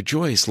say,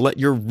 rejoice. Let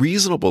your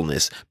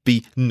reasonableness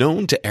be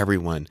known to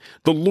everyone.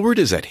 The Lord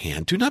is at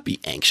hand. Do not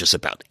be anxious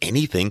about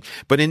anything,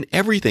 but in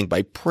everything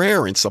by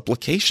prayer and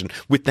supplication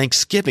with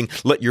thanksgiving,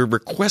 let your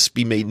requests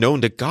be made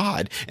known to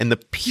God, and the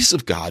peace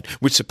of God,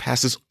 which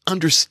surpasses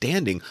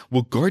understanding,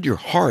 will guard your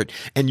heart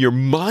and your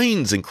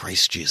minds in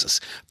Christ Jesus.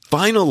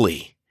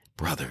 Finally,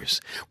 brothers,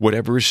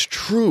 whatever is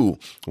true,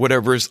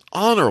 whatever is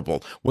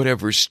honorable,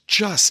 whatever is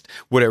just,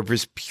 whatever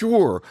is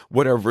pure,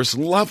 whatever is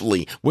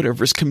lovely,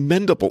 whatever is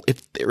commendable,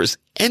 if there is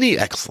any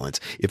excellence,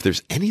 if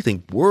there's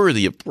anything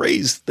worthy of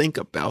praise, think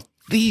about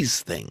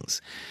these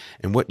things.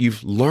 And what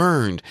you've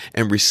learned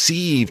and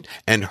received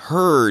and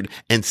heard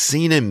and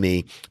seen in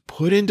me,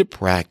 put into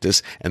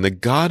practice, and the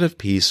God of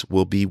peace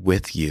will be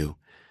with you.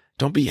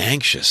 Don't be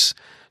anxious.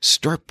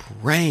 Start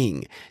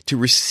praying to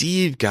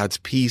receive God's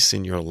peace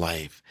in your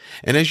life.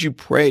 And as you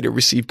pray to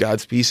receive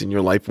God's peace in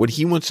your life, what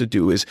he wants to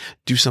do is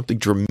do something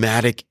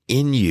dramatic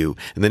in you,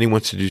 and then he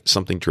wants to do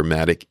something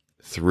dramatic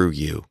through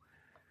you.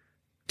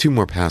 Two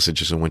more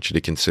passages I want you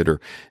to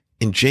consider.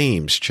 In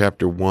James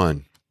chapter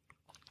 1,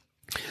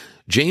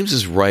 James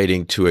is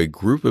writing to a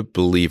group of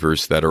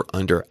believers that are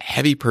under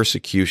heavy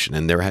persecution,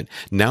 and they're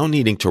now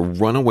needing to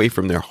run away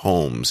from their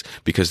homes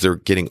because they're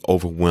getting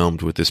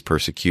overwhelmed with this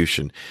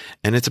persecution.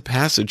 And it's a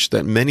passage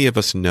that many of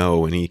us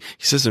know. And he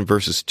says in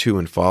verses 2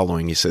 and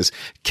following, he says,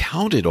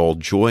 count it all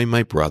joy,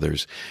 my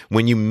brothers,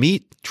 when you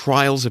meet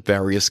trials of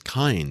various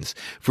kinds,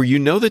 for you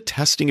know the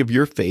testing of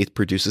your faith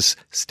produces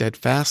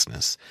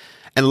steadfastness.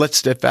 And let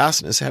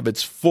steadfastness have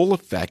its full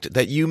effect,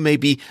 that you may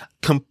be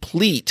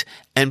complete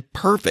and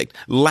perfect,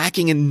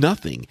 lacking in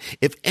nothing.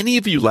 If any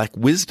of you lack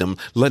wisdom,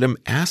 let him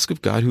ask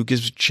of God, who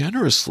gives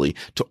generously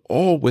to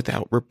all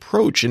without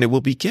reproach, and it will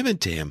be given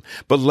to him.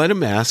 But let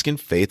him ask in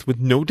faith with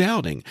no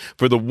doubting.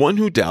 For the one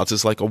who doubts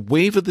is like a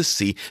wave of the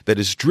sea that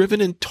is driven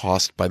and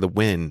tossed by the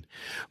wind.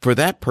 For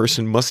that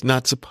person must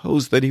not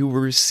suppose that he will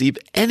receive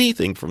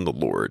anything from the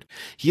Lord.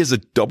 He is a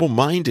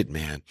double-minded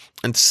man,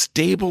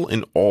 unstable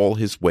in all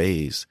his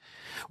ways.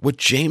 What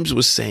James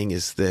was saying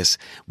is this: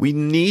 we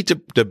need to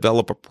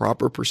develop a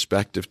proper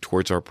perspective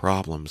towards our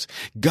problems.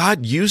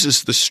 God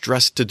uses the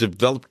stress to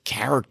develop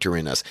character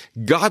in us,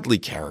 godly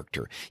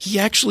character. He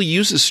actually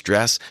uses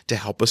stress to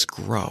help us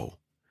grow.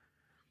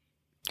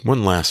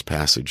 One last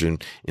passage in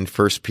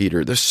 1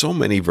 Peter. There's so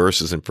many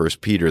verses in 1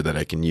 Peter that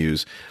I can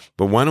use,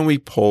 but why don't we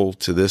pull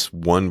to this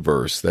one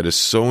verse that is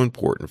so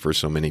important for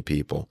so many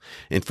people?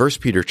 In 1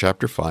 Peter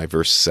chapter 5,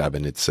 verse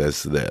 7, it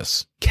says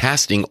this: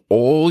 casting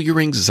all your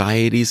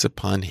anxieties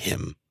upon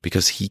him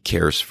because he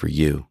cares for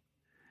you.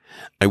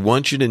 I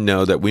want you to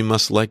know that we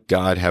must let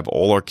God have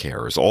all our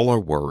cares, all our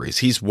worries.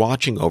 He's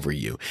watching over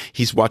you.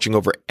 He's watching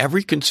over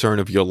every concern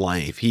of your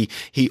life. He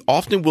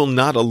often will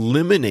not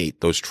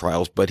eliminate those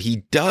trials, but he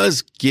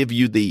does give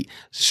you the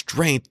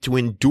strength to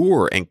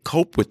endure and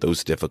cope with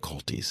those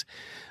difficulties.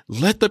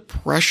 Let the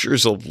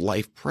pressures of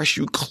life press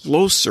you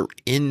closer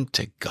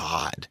into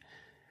God.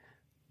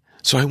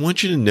 So I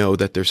want you to know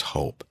that there's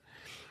hope,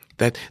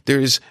 that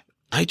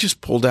I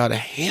just pulled out a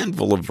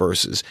handful of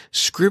verses.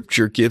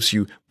 Scripture gives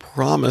you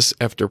promise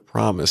after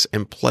promise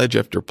and pledge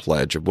after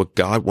pledge of what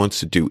God wants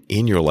to do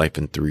in your life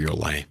and through your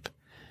life.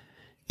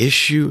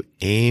 Issue,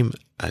 aim,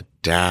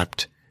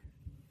 adapt,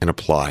 and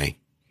apply.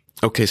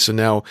 Okay, so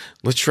now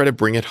let's try to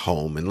bring it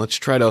home, and let's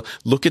try to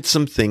look at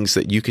some things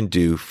that you can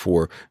do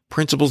for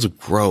principles of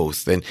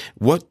growth and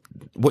what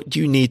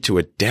you need to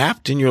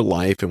adapt in your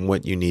life and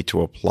what you need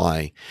to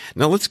apply.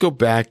 Now let's go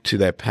back to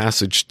that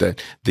passage,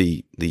 that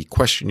the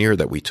questionnaire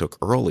that we took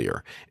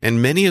earlier.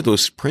 And many of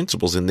those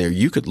principles in there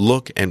you could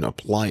look and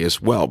apply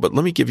as well. But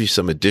let me give you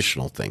some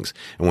additional things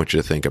I want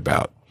you to think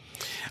about.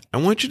 I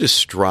want you to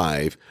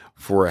strive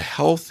for a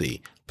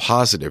healthy,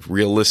 positive,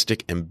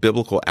 realistic, and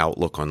biblical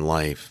outlook on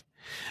life.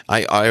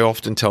 I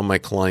often tell my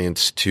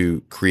clients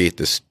to create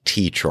this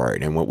T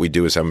chart, and what we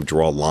do is have them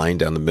draw a line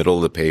down the middle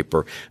of the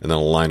paper and then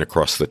a line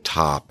across the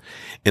top.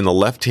 In the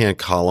left-hand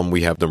column,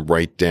 we have them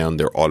write down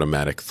their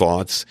automatic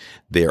thoughts,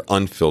 their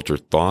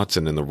unfiltered thoughts,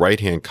 and in the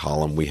right-hand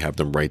column, we have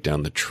them write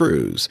down the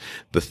truths,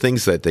 the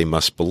things that they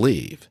must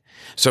believe.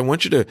 So I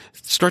want you to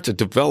start to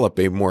develop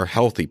a more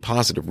healthy,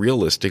 positive,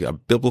 realistic, a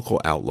biblical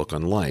outlook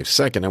on life.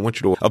 Second, I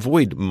want you to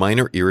avoid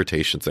minor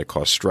irritations that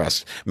cause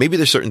stress. Maybe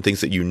there's certain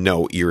things that you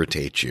know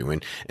irritate you,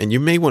 and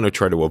you may want to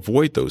try to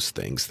avoid those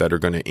things that are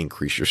going to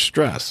increase your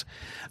stress.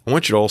 I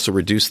want you to also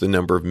reduce the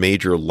number of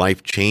major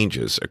life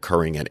changes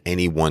occurring at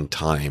any one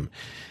time.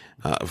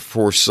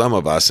 For some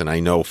of us, and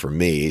I know for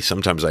me,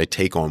 sometimes I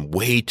take on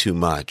way too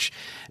much.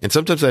 And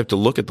sometimes I have to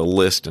look at the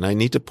list and I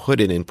need to put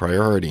it in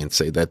priority and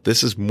say that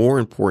this is more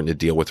important to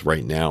deal with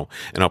right now.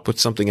 And I'll put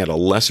something at a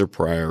lesser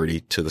priority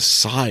to the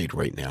side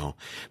right now.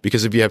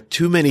 Because if you have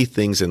too many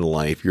things in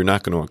life, you're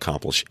not going to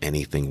accomplish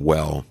anything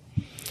well.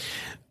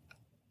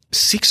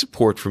 Seek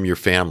support from your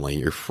family,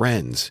 your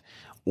friends,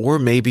 or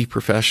maybe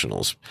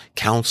professionals,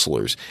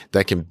 counselors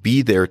that can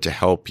be there to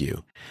help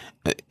you.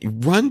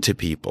 Run to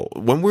people.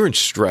 When we're in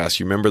stress,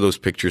 you remember those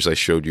pictures I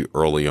showed you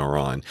earlier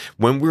on?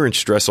 When we're in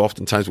stress,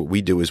 oftentimes what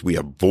we do is we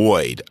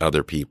avoid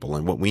other people.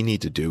 And what we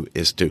need to do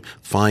is to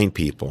find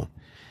people.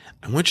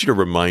 I want you to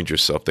remind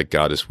yourself that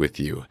God is with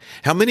you.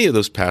 How many of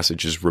those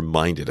passages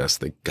reminded us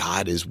that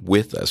God is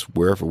with us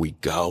wherever we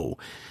go?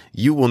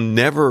 You will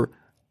never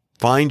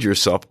find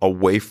yourself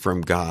away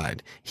from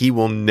God. He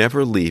will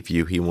never leave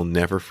you. He will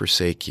never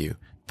forsake you.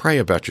 Pray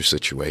about your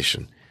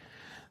situation.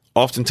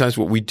 Oftentimes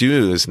what we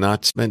do is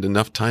not spend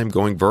enough time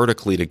going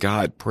vertically to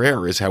God.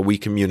 Prayer is how we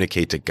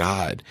communicate to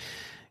God.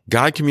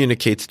 God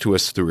communicates to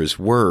us through His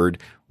Word.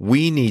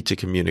 We need to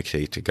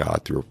communicate to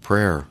God through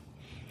prayer.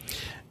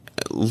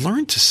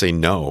 Learn to say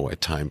no at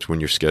times when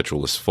your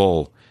schedule is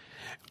full.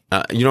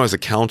 As a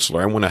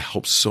counselor, I want to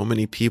help so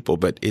many people,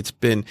 but it's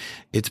been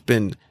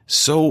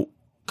so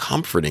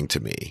comforting to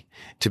me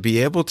to be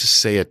able to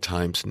say at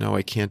times, no,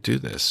 I can't do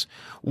this.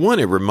 One,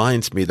 it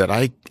reminds me that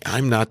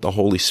I'm not the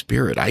Holy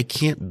Spirit. I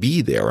can't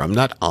be there. I'm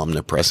not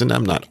omnipresent.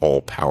 I'm not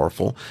all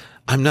powerful.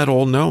 I'm not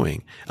all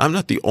knowing. I'm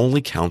not the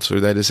only counselor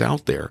that is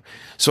out there.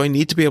 So I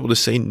need to be able to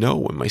say no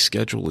when my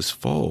schedule is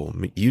full.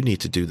 You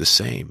need to do the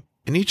same.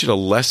 I need you to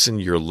lessen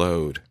your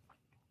load.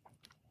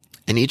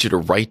 I need you to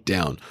write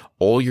down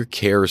all your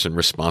cares and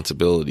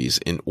responsibilities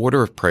in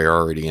order of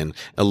priority and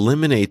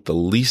eliminate the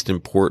least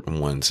important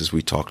ones, as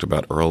we talked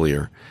about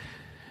earlier.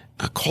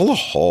 Call a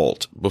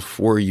halt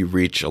before you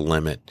reach a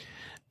limit.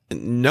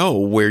 Know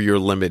where your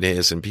limit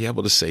is and be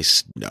able to say,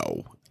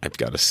 no, I've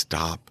got to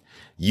stop.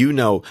 You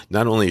know,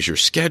 not only is your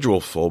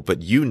schedule full,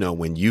 but you know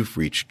when you've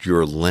reached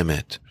your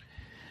limit.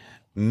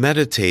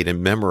 Meditate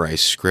and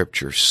memorize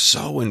Scripture.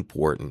 So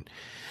important.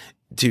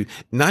 to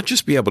not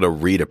just be able to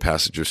read a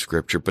passage of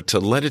scripture, but to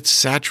let it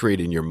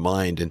saturate in your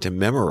mind and to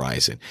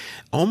memorize it,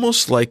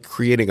 almost like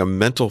creating a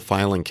mental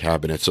filing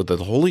cabinet so that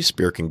the Holy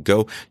Spirit can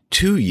go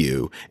to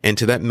you and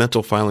to that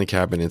mental filing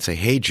cabinet and say,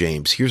 hey,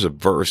 James, here's a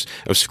verse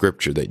of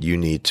scripture that you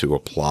need to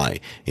apply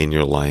in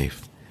your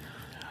life.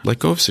 Let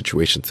go of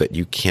situations that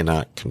you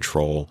cannot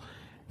control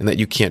and that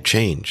you can't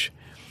change.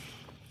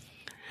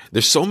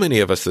 There's so many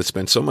of us that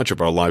spend so much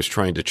of our lives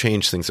trying to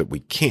change things that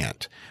we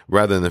can't,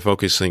 rather than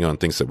focusing on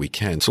things that we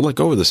can. So let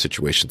go of the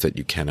situations that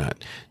you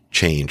cannot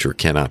change or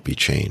cannot be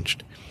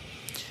changed.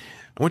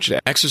 I want you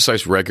to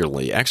exercise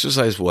regularly.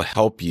 Exercise will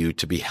help you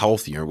to be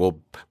healthier.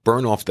 Will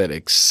burn off that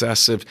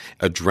excessive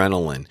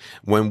adrenaline.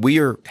 When we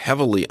are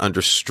heavily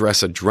under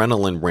stress,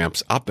 adrenaline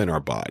ramps up in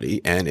our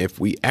body. And if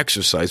we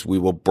exercise, we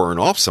will burn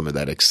off some of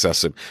that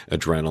excessive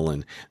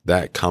adrenaline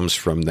that comes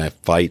from that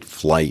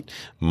fight-flight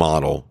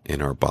model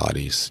in our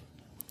bodies.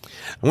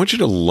 I want you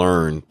to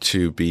learn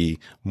to be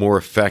more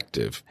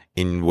effective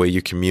in the way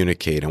you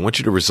communicate. I want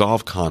you to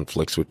resolve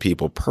conflicts with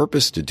people.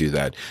 Purpose to do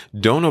that.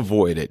 Don't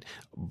avoid it.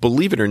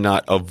 Believe it or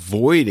not,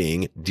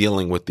 avoiding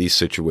dealing with these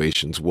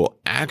situations will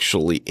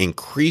actually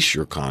increase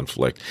your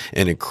conflict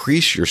and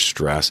increase your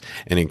stress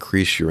and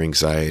increase your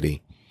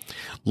anxiety.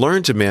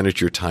 Learn to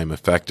manage your time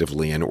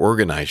effectively and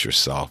organize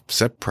yourself.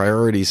 Set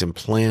priorities and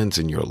plans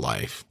in your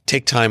life.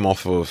 Take time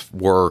off of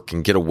work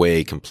and get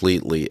away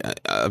completely.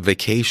 A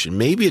vacation.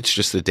 Maybe it's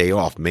just a day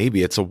off.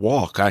 Maybe it's a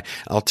walk.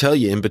 I'll tell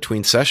you, in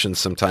between sessions,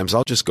 sometimes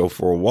I'll just go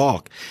for a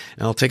walk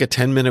and I'll take a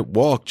 10-minute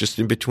walk just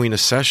in between a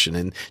session.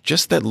 And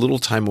just that little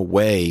time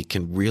away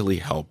can really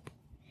help.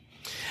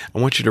 I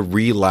want you to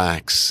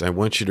relax. I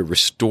want you to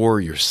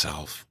restore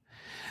yourself.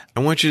 I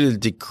want you to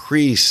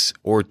decrease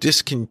or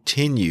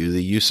discontinue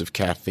the use of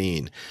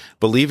caffeine.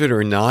 Believe it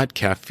or not,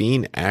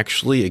 caffeine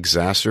actually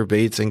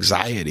exacerbates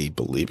anxiety.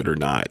 Believe it or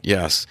not.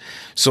 Yes.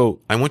 So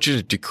I want you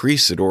to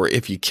decrease it, or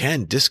if you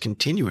can,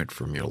 discontinue it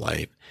from your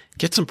life.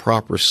 Get some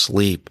proper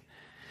sleep.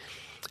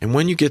 And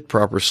when you get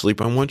proper sleep,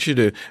 I want you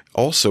to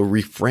also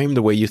reframe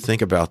the way you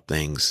think about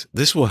things.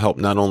 This will help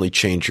not only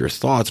change your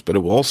thoughts, but it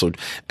will also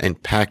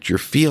impact your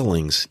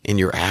feelings and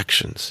your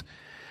actions.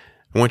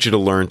 I want you to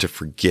learn to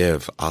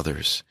forgive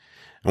others.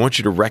 I want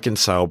you to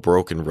reconcile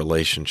broken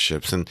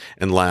relationships. And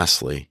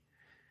lastly,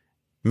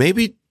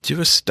 maybe do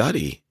a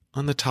study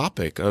on the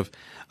topic of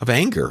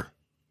anger,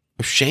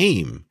 of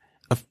shame,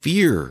 of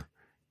fear,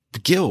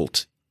 of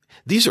guilt.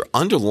 These are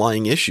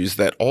underlying issues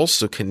that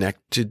also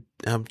connect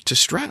to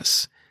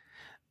stress.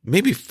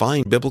 Maybe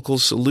find biblical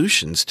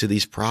solutions to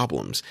these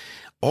problems.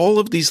 All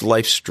of these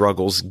life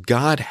struggles,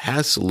 God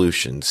has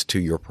solutions to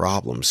your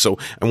problems. So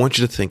I want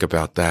you to think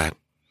about that.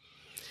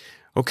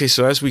 Okay,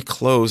 so as we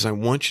close, I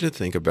want you to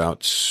think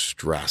about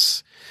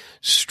stress.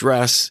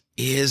 Stress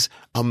is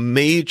a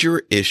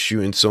major issue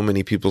in so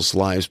many people's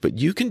lives, but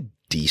you can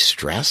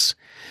de-stress.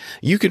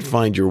 You could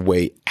find your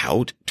way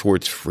out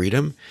towards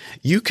freedom.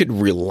 You could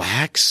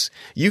relax.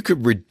 You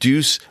could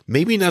reduce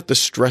maybe not the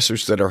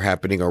stressors that are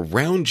happening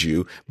around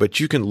you, but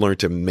you can learn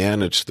to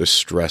manage the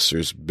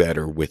stressors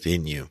better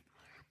within you.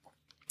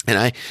 And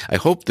I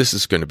hope this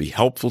is going to be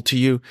helpful to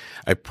you.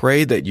 I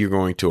pray that you're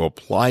going to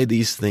apply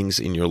these things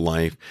in your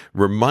life.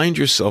 Remind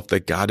yourself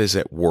that God is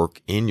at work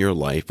in your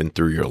life and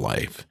through your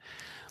life.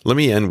 Let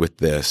me end with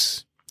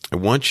this. I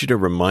want you to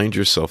remind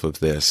yourself of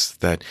this,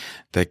 that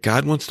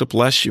God wants to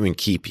bless you and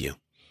keep you.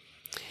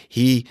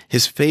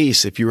 His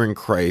face, if you're in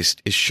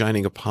Christ, is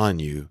shining upon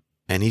you,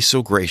 and he's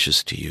so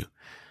gracious to you.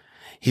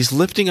 He's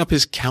lifting up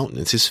his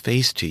countenance, his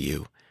face to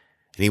you,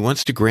 and he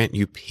wants to grant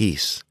you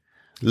peace.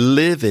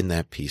 Live in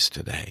that peace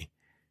today.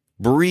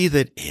 Breathe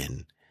it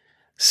in.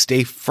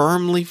 Stay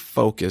firmly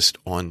focused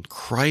on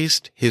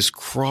Christ, his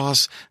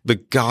cross, the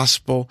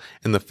gospel,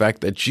 and the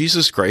fact that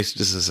Jesus Christ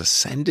has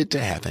ascended to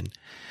heaven,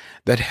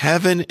 that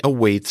heaven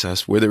awaits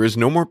us where there is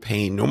no more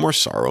pain, no more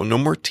sorrow, no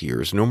more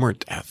tears, no more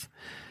death,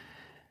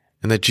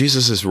 and that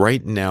Jesus is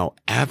right now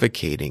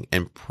advocating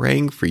and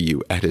praying for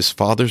you at his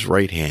Father's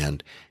right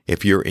hand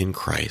if you're in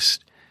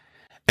Christ.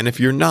 And if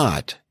you're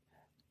not,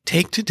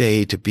 take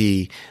today to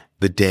be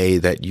the day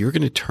that you're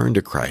going to turn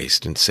to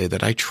Christ and say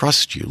that I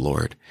trust you,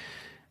 Lord.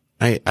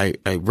 I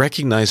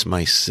recognize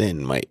my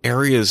sin, my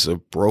areas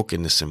of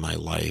brokenness in my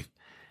life,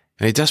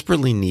 and I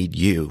desperately need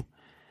you.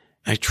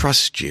 I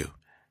trust you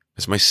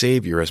as my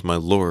Savior, as my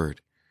Lord.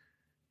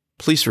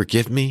 Please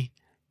forgive me.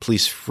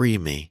 Please free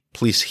me.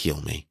 Please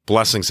heal me.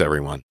 Blessings,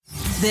 everyone.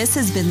 This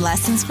has been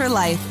Lessons for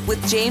Life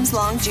with James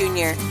Long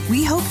Jr.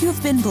 We hope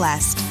you've been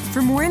blessed.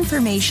 For more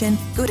information,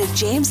 go to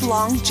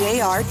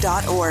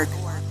jameslongjr.org.